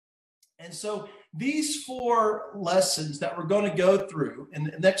And so these 4 lessons that we're going to go through in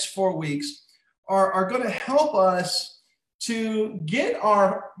the next 4 weeks are going to help us to get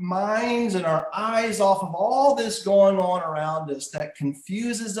our minds and our eyes off of all this going on around us that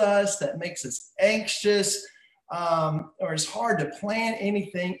confuses us, that makes us anxious, or it's hard to plan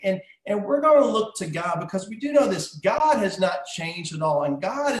anything. And we're going to look to God, because we do know this: God has not changed at all, and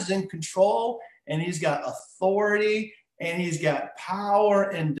God is in control, and he's got authority, and he's got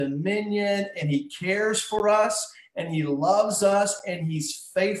power and dominion, and he cares for us, and he loves us, and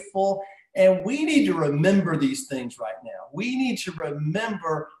he's faithful. And we need to remember these things right now. We need to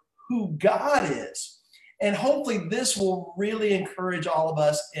remember who God is. And hopefully this will really encourage all of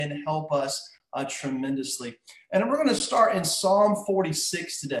us and help us tremendously. And we're going to start in Psalm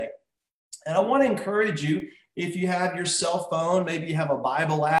 46 today. And I want to encourage you, if you have your cell phone, maybe you have a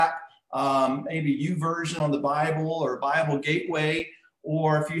Bible app, maybe YouVersion on the Bible or Bible Gateway,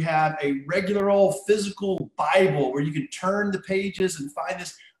 or if you have a regular old physical Bible where you can turn the pages and find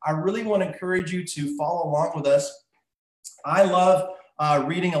this, I really want to encourage you to follow along with us. I love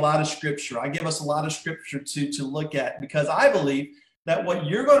reading a lot of scripture. I give us a lot of scripture to look at, because I believe that what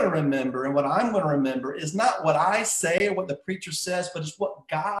you're going to remember and what I'm going to remember is not what I say or what the preacher says, but it's what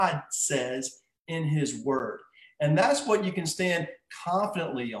God says in his word. And that's what you can stand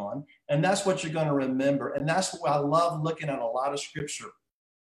confidently on. And that's what you're going to remember. And that's why I love looking at a lot of scripture.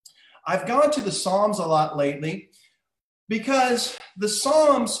 I've gone to the Psalms a lot lately, because the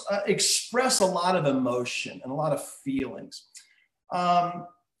Psalms express a lot of emotion and a lot of feelings.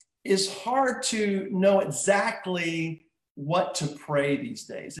 It's hard to know exactly what to pray these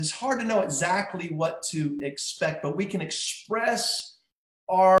days. It's hard to know exactly what to expect, but we can express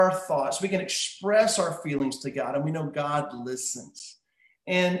our thoughts. We can express our feelings to God, and we know God listens.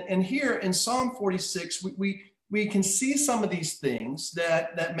 And here in Psalm 46, we can see some of these things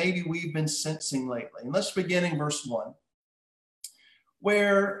that maybe we've been sensing lately. And let's begin in verse 1.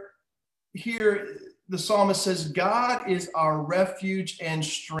 Where here the psalmist says, God is our refuge and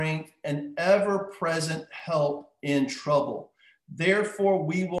strength, an ever-present help in trouble. Therefore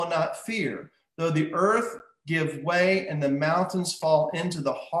we will not fear, though the earth give way and the mountains fall into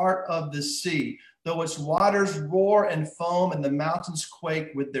the heart of the sea, though its waters roar and foam and the mountains quake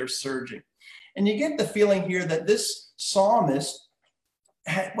with their surging. And you get the feeling here that this psalmist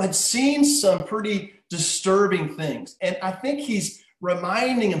had seen some pretty disturbing things. And I think he's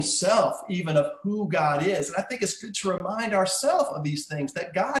reminding himself even of who God is. And I think it's good to remind ourselves of these things,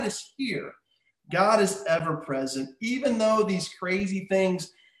 that God is here. God is ever present. Even though these crazy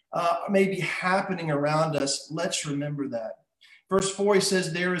things may be happening around us, let's remember that. Verse 4, he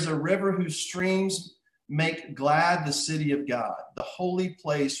says, there is a river whose streams make glad the city of God, the holy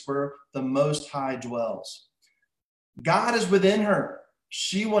place where the Most High dwells. God is within her.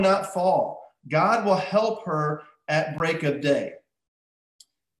 She will not fall. God will help her at break of day.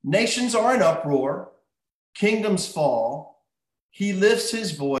 Nations are in uproar, kingdoms fall. He lifts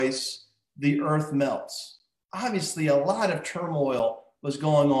his voice, the earth melts. Obviously, a lot of turmoil was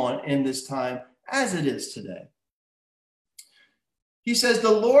going on in this time, as it is today. He says,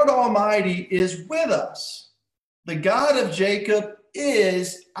 the Lord Almighty is with us. The God of Jacob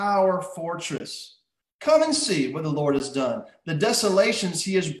is our fortress. Come and see what the Lord has done, the desolations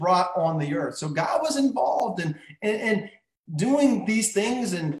he has brought on the earth. So God was involved in doing these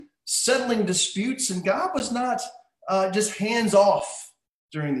things and settling disputes, and God was not just hands off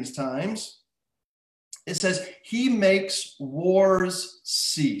during these times. It says he makes wars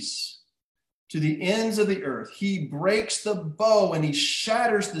cease to the ends of the earth. He breaks the bow and he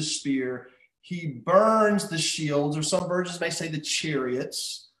shatters the spear. He burns the shields, or some versions may say the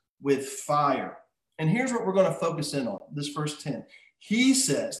chariots, with fire. And here's what we're going to focus in on, this verse 10. He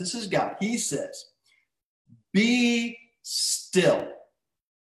says, this is God, he says, be still.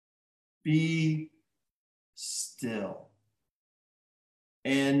 Be still.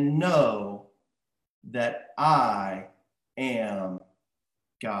 And know that I am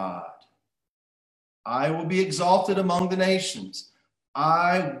God. I will be exalted among the nations.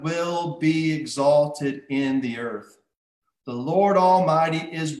 I will be exalted in the earth. The Lord Almighty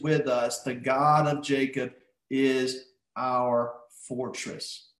is with us. The God of Jacob is our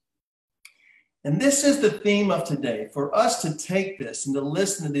fortress. And this is the theme of today, for us to take this and to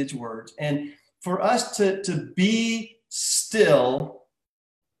listen to these words, and for us to be still,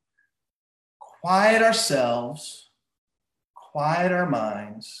 quiet ourselves, quiet our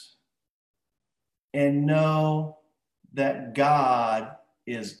minds, and know that God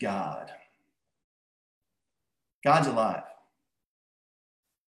is God. God's alive.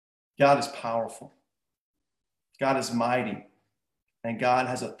 God is powerful. God is mighty. and God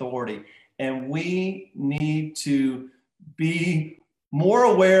has authority. And we need to be more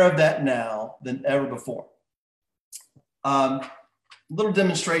aware of that now than ever before. Little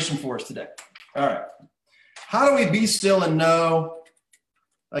demonstration for us today. All right. How do we be still and know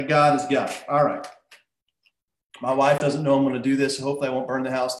that God is God? All right. My wife doesn't know I'm going to do this, so hopefully I won't burn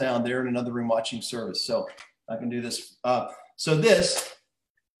the house down. They're in another room watching service, so I can do this. So this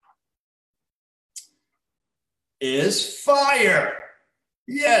is fire.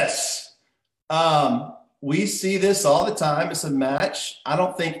 Yes. We see this all the time. It's a match. I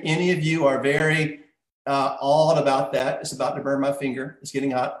don't think any of you are very awed about that. It's about to burn my finger. It's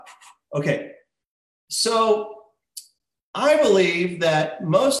getting hot. Okay. So I believe that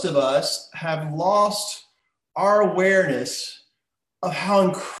most of us have lost our awareness of how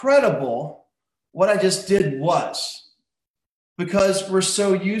incredible what I just did was, because we're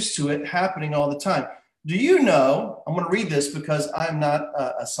so used to it happening all the time. Do you know, I'm going to read this because I'm not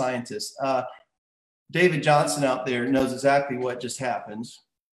a scientist. David Johnson out there knows exactly what just happened.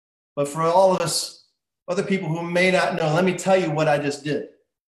 But for all of us, other people who may not know, let me tell you what I just did.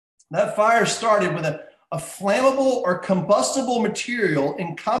 That fire started with a flammable or combustible material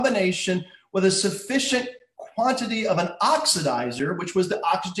in combination with a sufficient quantity of an oxidizer, which was the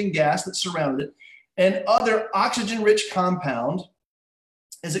oxygen gas that surrounded it, and other oxygen-rich compound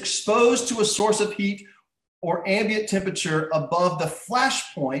is exposed to a source of heat or ambient temperature above the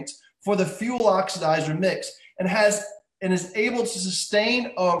flash point for the fuel oxidizer mix, and is able to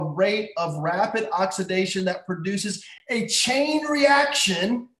sustain a rate of rapid oxidation that produces a chain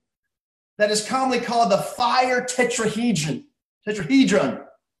reaction that is commonly called the fire tetrahedron.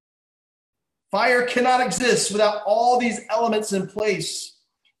 Fire cannot exist without all these elements in place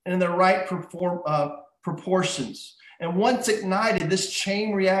and in the right proportions. And once ignited, this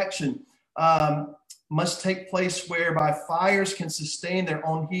chain reaction must take place whereby fires can sustain their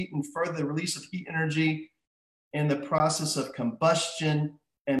own heat and further the release of heat energy in the process of combustion,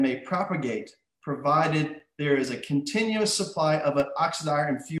 and may propagate, provided there is a continuous supply of an oxidizer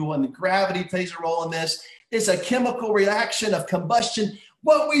and fuel, and the gravity plays a role in this. It's a chemical reaction of combustion.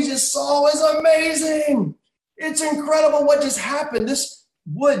 What we just saw is amazing. It's incredible what just happened. This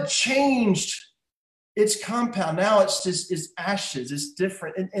wood changed its compound. Now it's ashes. It's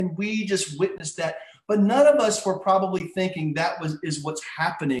different. And we just witnessed that. But none of us were probably thinking that is what's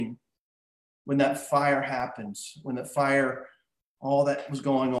happening when that fire happens, when the fire, all that was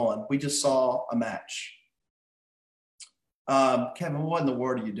going on. We just saw a match. Kevin, what in the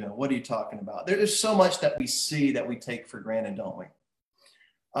world are you doing? What are you talking about? There's so much that we see that we take for granted, don't we?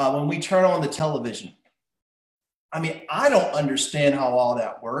 When we turn on the television, I mean, I don't understand how all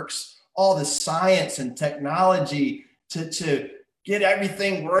that works. All the science and technology to get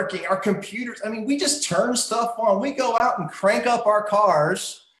everything working, our computers. I mean, we just turn stuff on. We go out and crank up our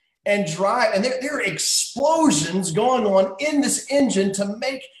cars and drive, and there are explosions going on in this engine to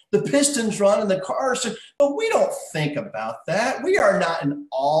make the pistons run and the cars. But we don't think about that. We are not in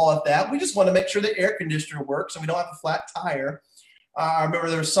awe of that. We just want to make sure the air conditioner works and we don't have a flat tire. I remember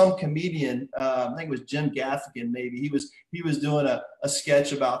there was some comedian, I think it was Jim Gaffigan, maybe. He was doing a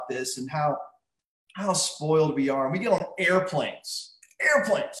sketch about this and how spoiled we are. We get on airplanes,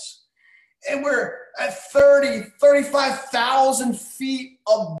 and we're at 35,000 feet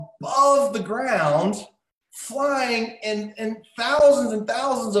above the ground, flying in thousands and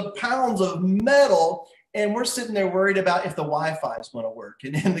thousands of pounds of metal. And we're sitting there worried about if the Wi-Fi is going to work.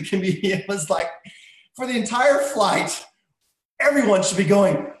 And the comedian was like, for the entire flight, everyone should be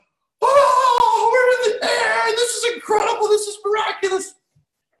going, oh, we're in the air. This is incredible. This is miraculous.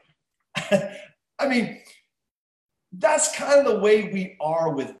 I mean, that's kind of the way we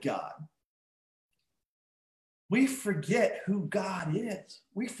are with God. We forget who God is.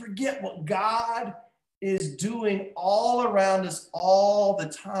 We forget what God is doing all around us all the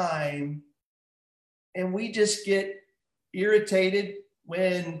time. And we just get irritated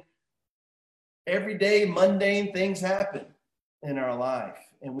when everyday mundane things happen in our life,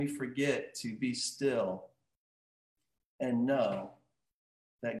 and we forget to be still and know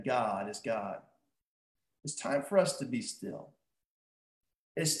that God is God. It's time for us to be still.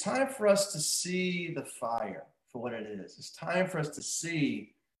 It's time for us to see the fire for what it is. It's time for us to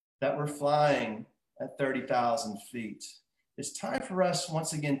see that we're flying at 30,000 feet. It's time for us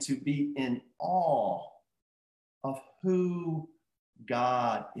once again to be in awe of who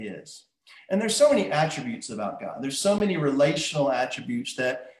God is. And there's so many attributes about God. There's so many relational attributes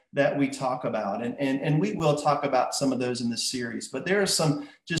that we talk about. And we will talk about some of those in this series. But there are some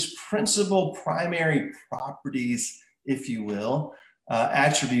just principal primary properties, if you will,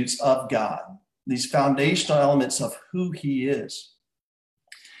 attributes of God. These foundational elements of who he is.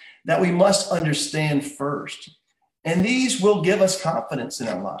 that we must understand first. And these will give us confidence in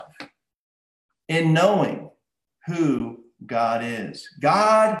our life, in knowing who God is.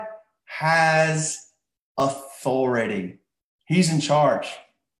 God has authority. He's in charge.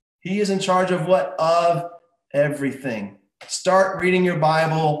 He is in charge of what? Of everything. Start reading your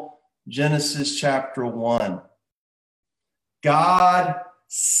Bible, Genesis chapter 1. God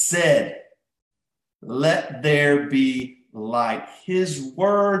said, "Let there be light." His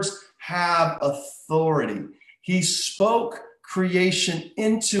words have authority. He spoke creation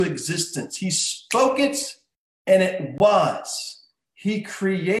into existence. He spoke it and it was. He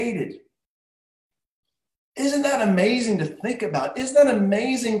created. Isn't that amazing to think about? Isn't that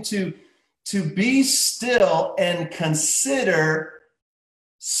amazing to be still and consider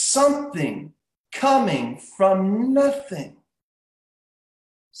something coming from nothing?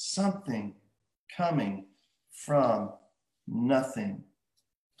 Something coming from nothing.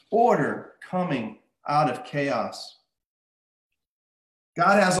 Order coming out of chaos.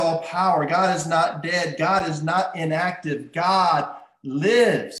 God has all power. God is not dead. God is not inactive. God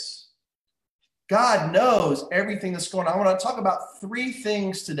lives. God knows everything that's going on. I want to talk about 3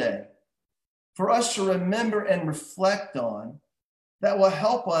 things today for us to remember and reflect on that will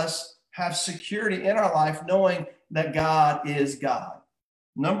help us have security in our life, knowing that God is God.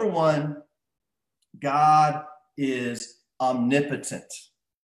 Number 1, God is omnipotent.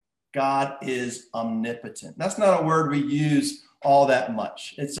 God is omnipotent. That's not a word we use all that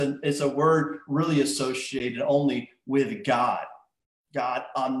much. It's a word really associated only with God. God,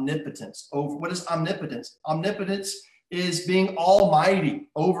 omnipotence. Over what is omnipotence? Omnipotence is being almighty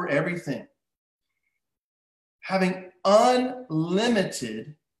over everything. Having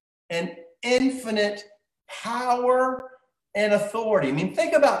unlimited and infinite power and authority. I mean,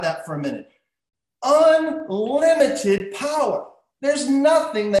 think about that for a minute. Unlimited power. There's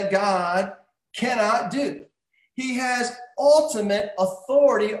nothing that God cannot do. He has ultimate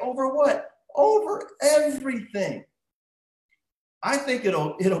authority over what? Over everything. I think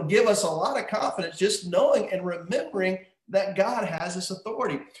it'll give us a lot of confidence just knowing and remembering that God has this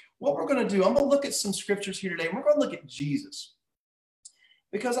authority. What we're going to do, I'm going to look at some scriptures here today, and we're going to look at Jesus.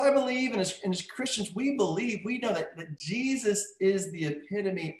 Because I believe, and as Christians, we know that Jesus is the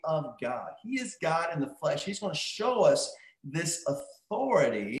epitome of God. He is God in the flesh. He's going to show us this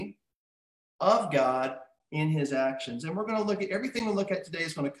authority of God in his actions. And we're going to look at everything we look at today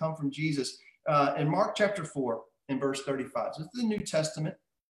is going to come from Jesus. In Mark chapter 4, in verse 35. So this is the New Testament.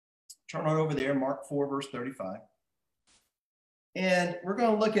 Turn on over there, Mark 4, verse 35. And we're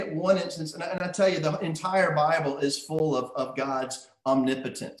going to look at one instance. And I tell you, the entire Bible is full of God's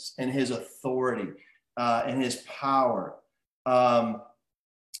omnipotence and his authority and his power.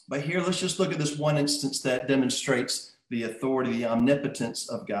 But here, let's just look at this one instance that demonstrates the authority, the omnipotence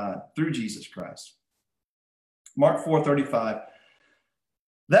of God through Jesus Christ. Mark 4:35.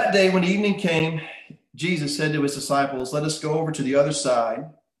 That day when evening came, Jesus said to his disciples, "Let us go over to the other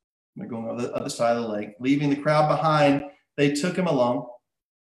side." They're going over the other side of the lake. Leaving the crowd behind, they took him along,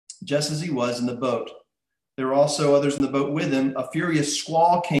 just as he was in the boat. There were also others in the boat with him. A furious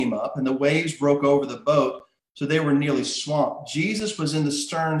squall came up, and the waves broke over the boat, so they were nearly swamped. Jesus was in the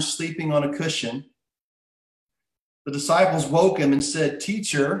stern, sleeping on a cushion. The disciples woke him and said,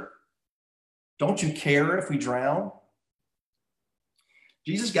 "Teacher, don't you care if we drown?"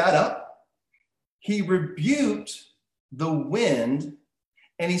 Jesus got up. He rebuked the wind,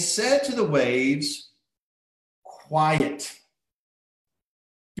 and he said to the waves, "Quiet,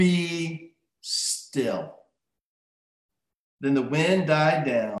 be still." Then the wind died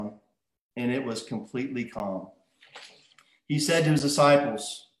down, and it was completely calm. He said to his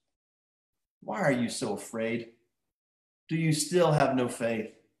disciples, "Why are you so afraid? Do you still have no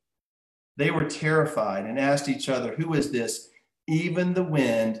faith?" They were terrified and asked each other, "Who is this? Even the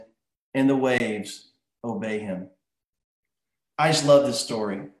wind and the waves obey him." I just love this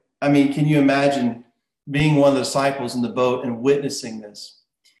story. I mean, can you imagine being one of the disciples in the boat and witnessing this?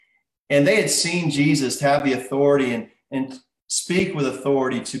 And they had seen Jesus have the authority and speak with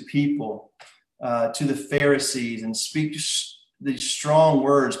authority to people, to the Pharisees, and speak these strong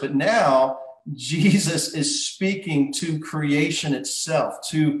words. But now Jesus is speaking to creation itself,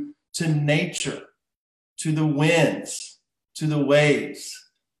 to nature, to the winds, to the waves.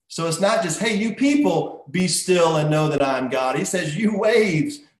 So it's not just, "Hey, you people, be still and know that I'm God." He says, "You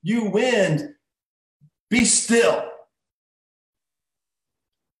waves, you wind, be still."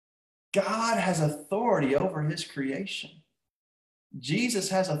 God has authority over his creation. Jesus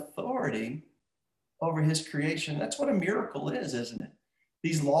has authority over his creation. That's what a miracle is, isn't it?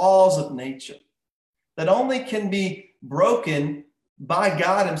 These laws of nature that only can be broken by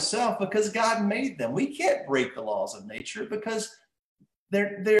God himself because God made them. We can't break the laws of nature because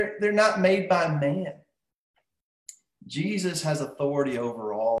they're not made by man. Jesus has authority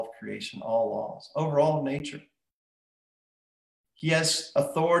over all of creation, all laws, over all of nature. He has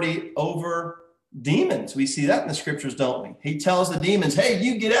authority over demons. We see that in the scriptures, don't we? He tells the demons, hey,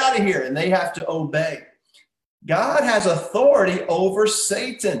 you get out of here, and they have to obey. God has authority over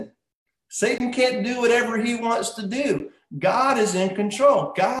Satan. Satan can't do whatever he wants to do. God is in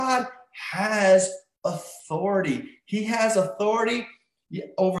control. God has authority. He has authority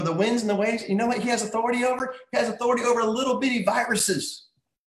over the winds and the waves. You know what he has authority over? He has authority over little bitty viruses.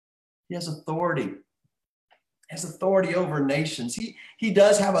 He has authority. He has authority over nations. He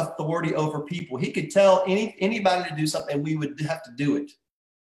does have authority over people. He could tell anybody to do something and we would have to do it.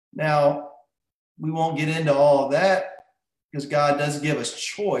 Now, we won't get into all of that because God does give us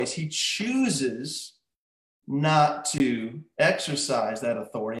choice. He chooses not to exercise that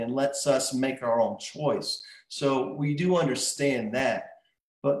authority and lets us make our own choice. So we do understand that.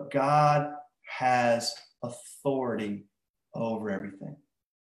 But God has authority over everything.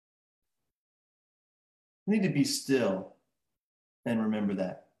 We need to be still and remember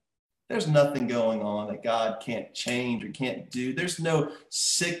that. There's nothing going on that God can't change or can't do. There's no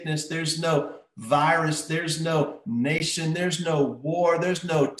sickness. There's no virus. There's no nation. There's no war. There's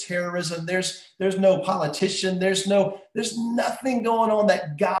no terrorism. There's no politician. There's nothing going on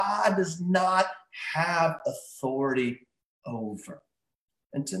that God does not have authority over.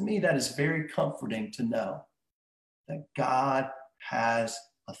 And to me, that is very comforting to know that God has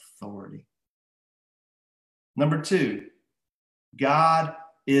authority. Number two, God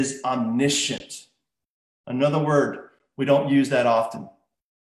is omniscient. Another word, we don't use that often.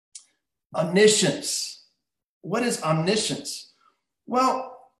 Omniscience. What is omniscience?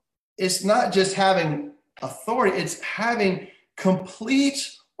 Well, it's not just having authority, it's having complete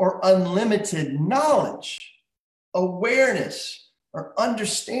or unlimited knowledge, awareness, or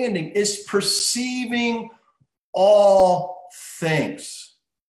understanding. Is perceiving all things.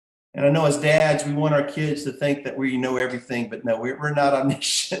 And I know as dads, we want our kids to think that we know everything, but no, we're not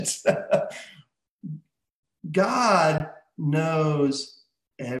omniscient. God knows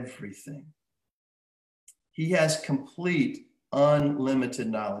everything. He has complete, unlimited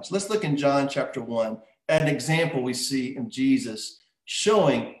knowledge. Let's look in John chapter 1 at an example we see in Jesus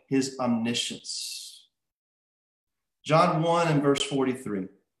showing his omniscience. John 1 and verse 43.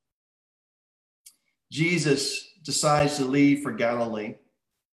 Jesus decides to leave for Galilee.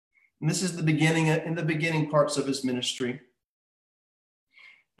 And this is in the beginning parts of his ministry.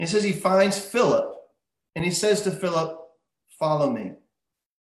 He says he finds Philip and he says to Philip, follow me.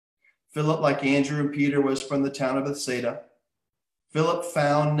 Philip, like Andrew and Peter, was from the town of Bethsaida. Philip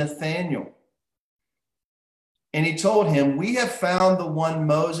found Nathanael. And he told him, we have found the one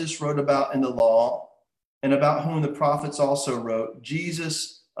Moses wrote about in the law, and about whom the prophets also wrote,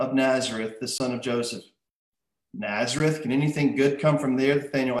 Jesus of Nazareth, the son of Joseph. Nazareth, can anything good come from there?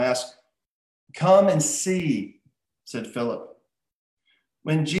 Nathanael asked. Come and see, said Philip.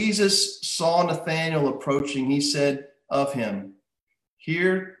 When Jesus saw Nathanael approaching, he said of him,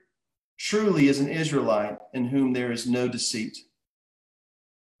 here truly is an Israelite in whom there is no deceit.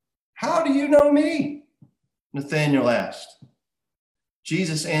 How do you know me? Nathanael asked.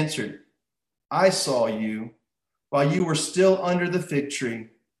 Jesus answered, I saw you while you were still under the fig tree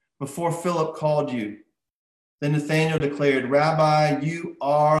before Philip called you. Then Nathanael declared, Rabbi, you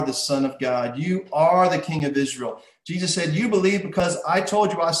are the Son of God. You are the King of Israel. Jesus said, you believe because I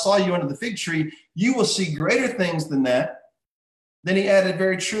told you I saw you under the fig tree. You will see greater things than that. Then he added,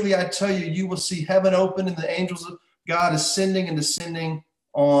 very truly, I tell you, you will see heaven open and the angels of God ascending and descending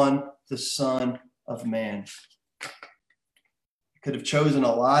on the Son of Man. Could have chosen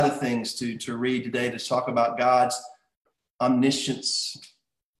a lot of things to read today to talk about God's omniscience.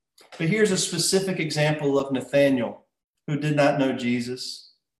 But here's a specific example of Nathanael, who did not know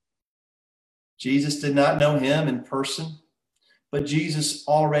Jesus. Jesus did not know him in person, but Jesus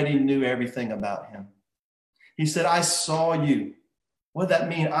already knew everything about him. He said, I saw you. What did that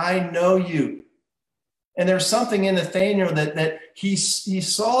mean? I know you. And there's something in Nathanael that he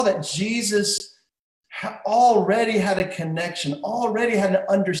saw that Jesus already had a connection, already had an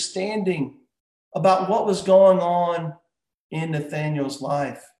understanding about what was going on in Nathanael's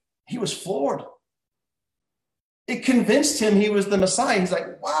life. He was floored. It convinced him he was the Messiah. He's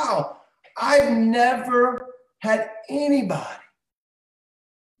like, wow, I've never had anybody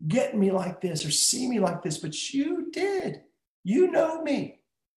get me like this or see me like this, but you did. You know me.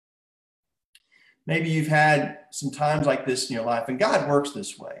 Maybe you've had some times like this in your life, and God works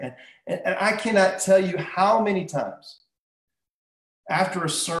this way. And I cannot tell you how many times after a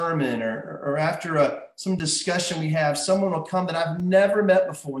sermon or after some discussion we have, someone will come that I've never met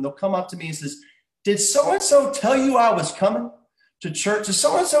before, and they'll come up to me and says, did so-and-so tell you I was coming to church? Did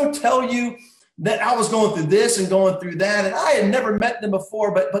so-and-so tell you that I was going through this and going through that? And I had never met them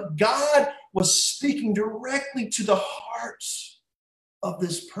before, but God was speaking directly to the hearts of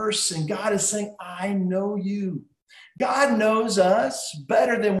this person. God is saying, I know you. God knows us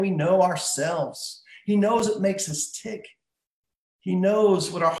better than we know ourselves. He knows what makes us tick. He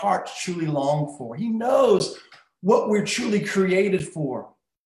knows what our hearts truly long for. He knows what we're truly created for.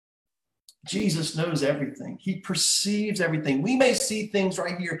 Jesus knows everything. He perceives everything. We may see things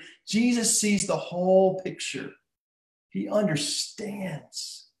right here. Jesus sees the whole picture. He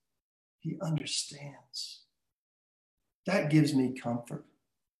understands. He understands. That gives me comfort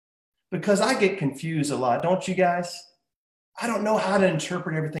because I get confused a lot. Don't you guys? I don't know how to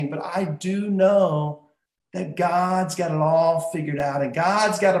interpret everything, but I do know that God's got it all figured out and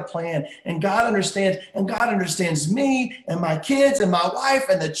God's got a plan and God understands me and my kids and my wife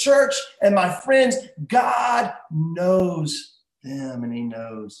and the church and my friends. God knows them and he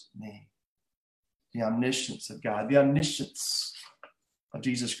knows me. The omniscience of God, the omniscience of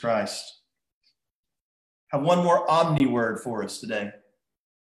Jesus Christ. I have one more omni word for us today.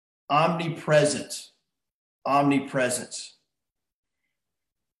 Omnipresent. Omnipresent.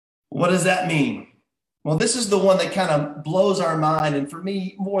 What does that mean? Well, this is the one that kind of blows our mind, and for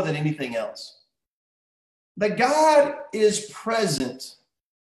me, more than anything else. That God is present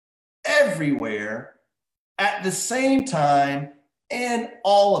everywhere at the same time and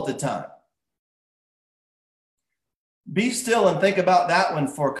all of the time. Be still and think about that one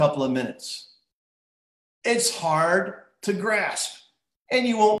for a couple of minutes. It's hard to grasp, and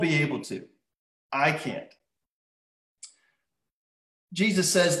you won't be able to. I can't.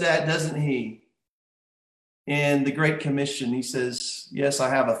 Jesus says that, doesn't he? In the Great Commission, he says, yes, I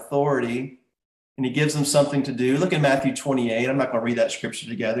have authority. And he gives them something to do. Look at Matthew 28. I'm not going to read that scripture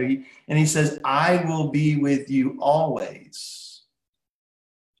together. And he says, I will be with you always.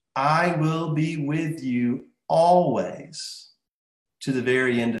 I will be with you always to the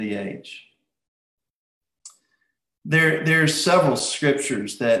very end of the age. There's several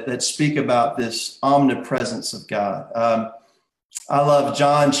scriptures that speak about this omnipresence of God. I love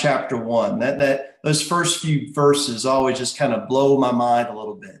John chapter 1. Those first few verses always just kind of blow my mind a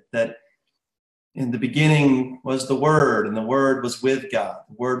little bit. That in the beginning was the Word, and the Word was with God.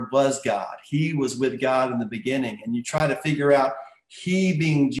 The Word was God. He was with God in the beginning. And you try to figure out he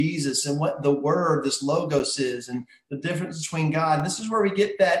being Jesus and what the Word, this logos is, and the difference between God. And this is where we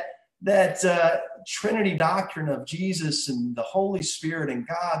get that Trinity doctrine of Jesus and the Holy Spirit and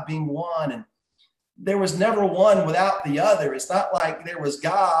God being one. And there was never one without the other. It's not like there was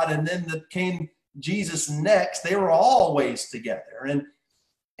God and then came Jesus next. They were always together,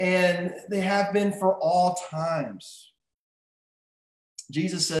 and they have been for all times.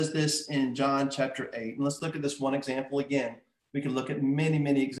 Jesus says this in John chapter 8. And let's look at this one example again. We can look at many,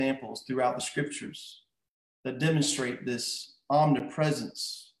 many examples throughout the scriptures that demonstrate this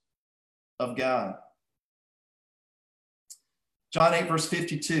omnipresence of God. John 8, verse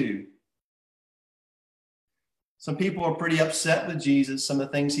 52. Some people are pretty upset with Jesus, some of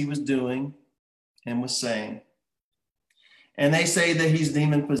the things he was doing and was saying. And they say that he's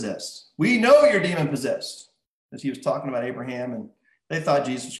demon-possessed. We know you're demon-possessed. As he was talking about Abraham, and they thought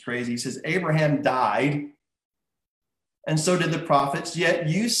Jesus was crazy. He says, Abraham died, and so did the prophets, yet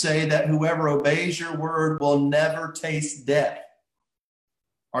you say that whoever obeys your word will never taste death.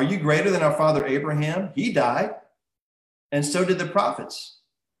 Are you greater than our father Abraham? He died, and so did the prophets.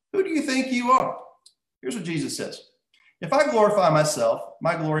 Who do you think you are? Here's what Jesus says. If I glorify myself,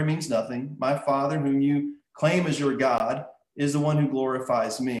 my glory means nothing. My Father, whom you claim as your God, is the one who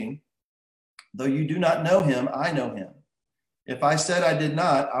glorifies me. Though you do not know him, I know him. If I said I did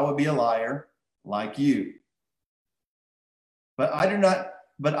not, I would be a liar like you. But I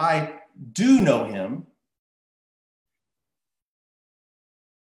do know him.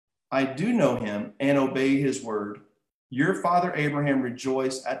 I do know him and obey his word. Your father Abraham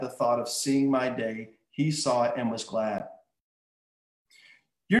rejoiced at the thought of seeing my day. He saw it and was glad.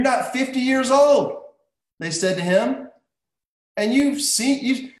 You're not 50 years old, they said to him. And you've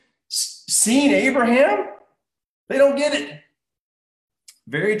seen Abraham? They don't get it.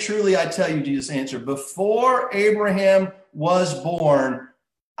 Very truly, I tell you, Jesus answered, before Abraham was born,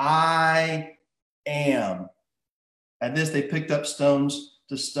 I am. At this, they picked up stones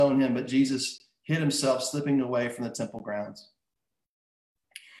to stone him, but Jesus hid himself, slipping away from the temple grounds.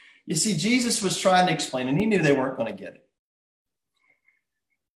 You see, Jesus was trying to explain, and he knew they weren't going to get it.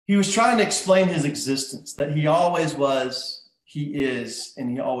 He was trying to explain his existence, that he always was, he is and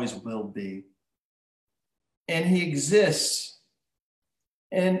he always will be. And he exists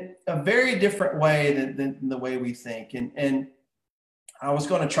in a very different way than the way we think. And I was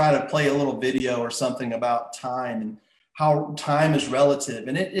going to try to play a little video or something about time and how time is relative.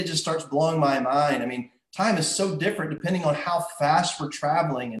 And it just starts blowing my mind. I mean, time is so different depending on how fast we're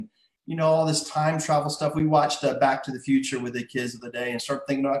traveling. And, you know, all this time travel stuff. We watched Back to the Future with the kids of the day and start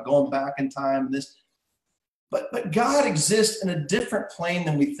thinking about going back in time and this. But God exists in a different plane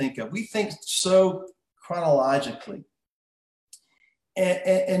than we think of. We think so chronologically.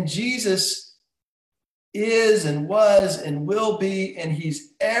 And Jesus is and was and will be, and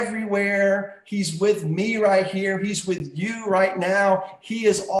he's everywhere. He's with me right here. He's with you right now. He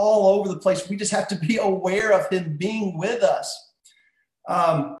is all over the place. We just have to be aware of him being with us.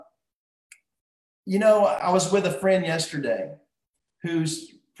 You know, I was with a friend yesterday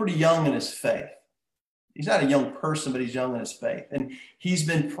who's pretty young in his faith. He's not a young person, but he's young in his faith. And he's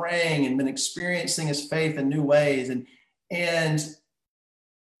been praying and been experiencing his faith in new ways. And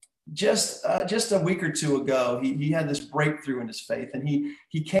just a week or two ago, he had this breakthrough in his faith. And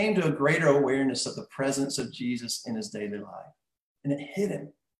he came to a greater awareness of the presence of Jesus in his daily life. And it hit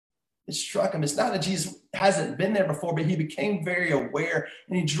him. It struck him. It's not that Jesus hasn't been there before, but he became very aware.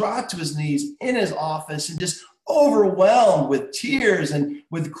 And he dropped to his knees in his office and just overwhelmed with tears and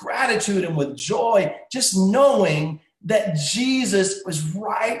with gratitude and with joy, just knowing that Jesus was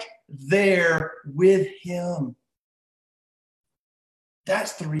right there with him.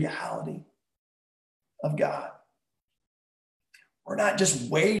 That's the reality of God. We're not just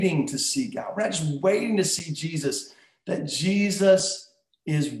waiting to see God. We're not just waiting to see Jesus, that Jesus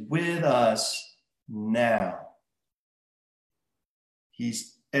is with us now.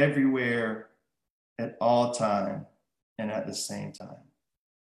 He's everywhere at all time and at the same time.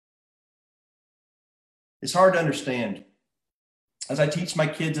 It's hard to understand. As I teach my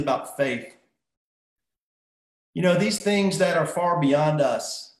kids about faith, you know, these things that are far beyond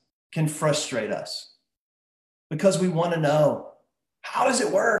us can frustrate us because we want to know, how does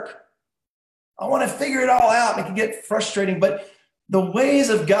it work? I want to figure it all out. It can get frustrating, but the ways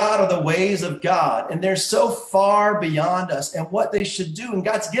of God are the ways of God, and they're so far beyond us and what they should do. And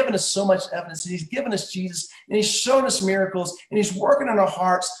God's given us so much evidence, and he's given us Jesus, and he's shown us miracles, and he's working on our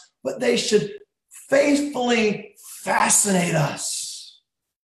hearts, but they should faithfully fascinate us.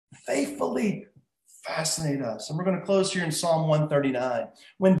 Faithfully fascinate us. And we're going to close here in Psalm 139.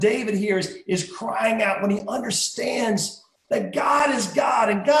 When David here is crying out, when he understands that God is God,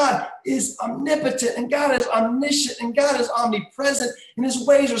 and God is omnipotent, and God is omniscient, and God is omnipresent, and his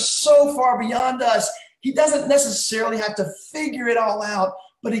ways are so far beyond us. He doesn't necessarily have to figure it all out,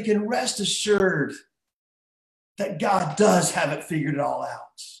 but he can rest assured that God does have it figured it all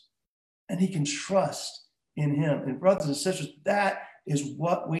out. And he can trust in him. And brothers and sisters, that is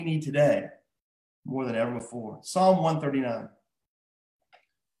what we need today more than ever before. Psalm 139.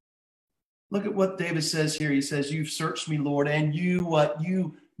 Look at what David says here. He says, you've searched me, Lord, and you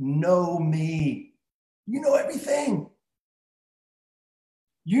know me. You know everything.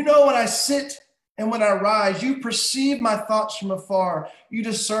 You know when I sit and when I rise. You perceive my thoughts from afar. You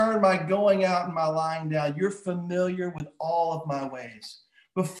discern my going out and my lying down. You're familiar with all of my ways.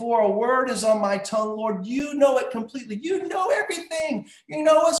 Before a word is on my tongue, Lord, you know it completely. You know everything. You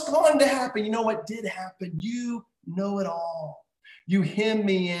know what's going to happen. You know what did happen. You know it all. You hem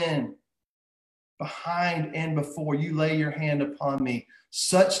me in behind and before. You lay your hand upon me.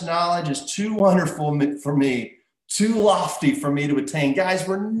 Such knowledge is too wonderful for me, too lofty for me to attain. Guys,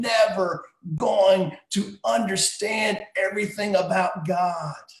 we're never going to understand everything about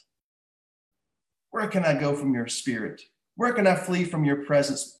God. Where can I go from your spirit? Where can I flee from your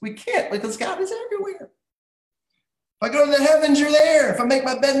presence? We can't, because God is everywhere. If I go to the heavens, you're there. If I make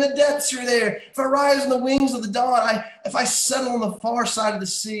my bed in the depths, you're there. If I rise on the wings of the dawn, if I settle on the far side of the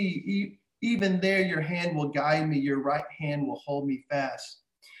sea, even there your hand will guide me. Your right hand will hold me fast.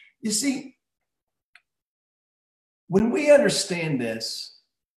 You see, when we understand this,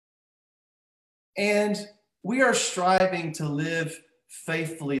 and we are striving to live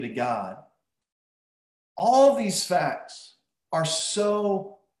faithfully to God, all of these facts are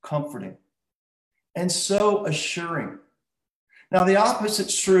so comforting and so assuring. Now, the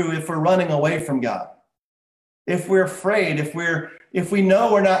opposite's true if we're running away from God. If we're afraid, if we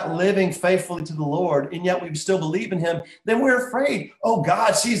know we're not living faithfully to the Lord, and yet we still believe in him, then we're afraid. Oh,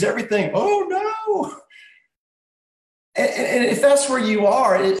 God sees everything. Oh, no. And if that's where you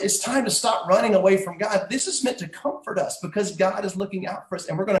are, it's time to stop running away from God. This is meant to comfort us because God is looking out for us.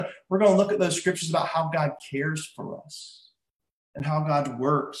 And we're going to look at those scriptures about how God cares for us and how God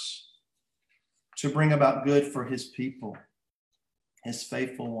works to bring about good for his people. his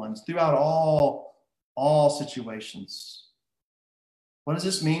faithful ones throughout all situations. What does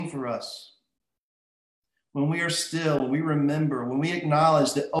this mean for us? When we are still, when we remember, when we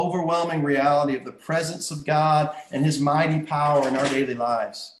acknowledge the overwhelming reality of the presence of God and his mighty power in our daily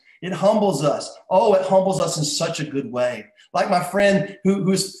lives, it humbles us. Oh, it humbles us in such a good way. Like my friend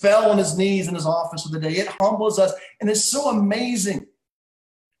who fell on his knees in his office for the day, it humbles us. And it's so amazing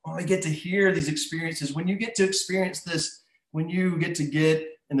when we get to hear these experiences, when you get to experience this, when you get to get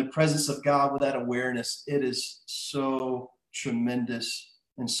in the presence of God with that awareness, it is so tremendous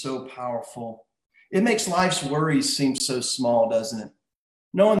and so powerful. It makes life's worries seem so small, doesn't it?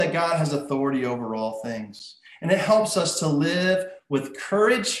 Knowing that God has authority over all things. And it helps us to live with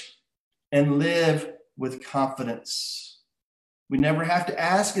courage and live with confidence. We never have to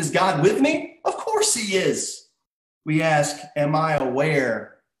ask, is God with me? Of course he is. We ask, am I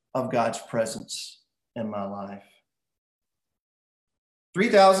aware of God's presence in my life?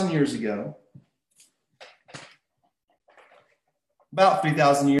 3,000 years ago, about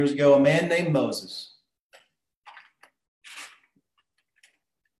 3,000 years ago, a man named Moses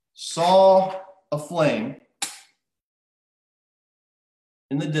saw a flame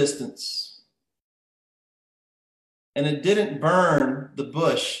in the distance, and it didn't burn the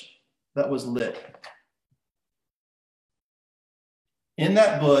bush that was lit. In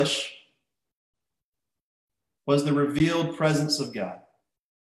that bush was the revealed presence of God.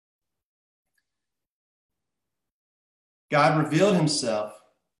 God revealed himself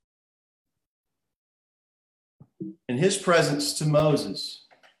in his presence to Moses.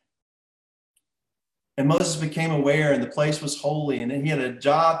 And Moses became aware, and the place was holy, and he had a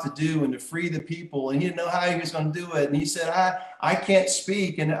job to do and to free the people, and he didn't know how he was going to do it. And he said, I can't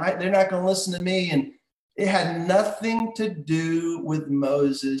speak, and they're not going to listen to me. And it had nothing to do with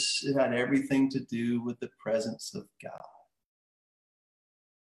Moses. It had everything to do with the presence of God.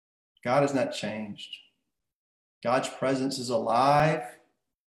 God has not changed. God's presence is alive,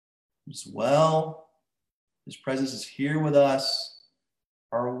 as well. His presence is here with us.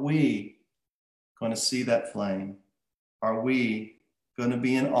 Are we going to see that flame? Are we going to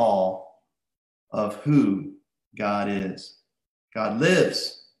be in awe of who God is? God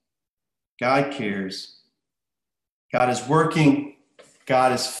lives. God cares. God is working.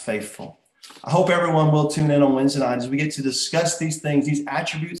 God is faithful. I hope everyone will tune in on Wednesday night as we get to discuss these things, these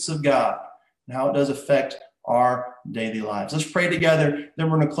attributes of God, and how it does affect our daily lives. Let's pray together. Then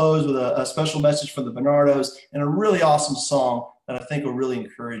we're going to close with a special message from the Bernardos and a really awesome song that I think will really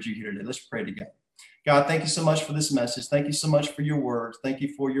encourage you here today. Let's pray together. God, thank you so much for this message. Thank you so much for your words. Thank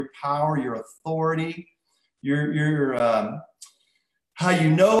you for your power, your authority, your how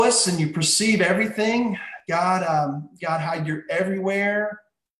you know us and you perceive everything. God, how you're everywhere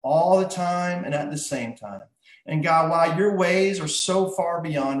all the time and at the same time. And God, while your ways are so far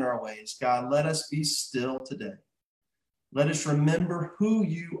beyond our ways, God, let us be still today. Let us remember who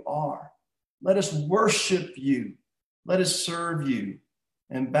you are. Let us worship you. Let us serve you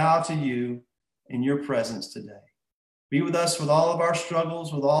and bow to you in your presence today. Be with us with all of our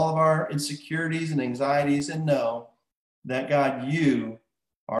struggles, with all of our insecurities and anxieties, and know that, God, you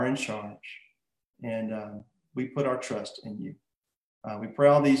are in charge. And we put our trust in you. We pray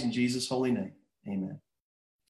all these in Jesus' holy name. Amen.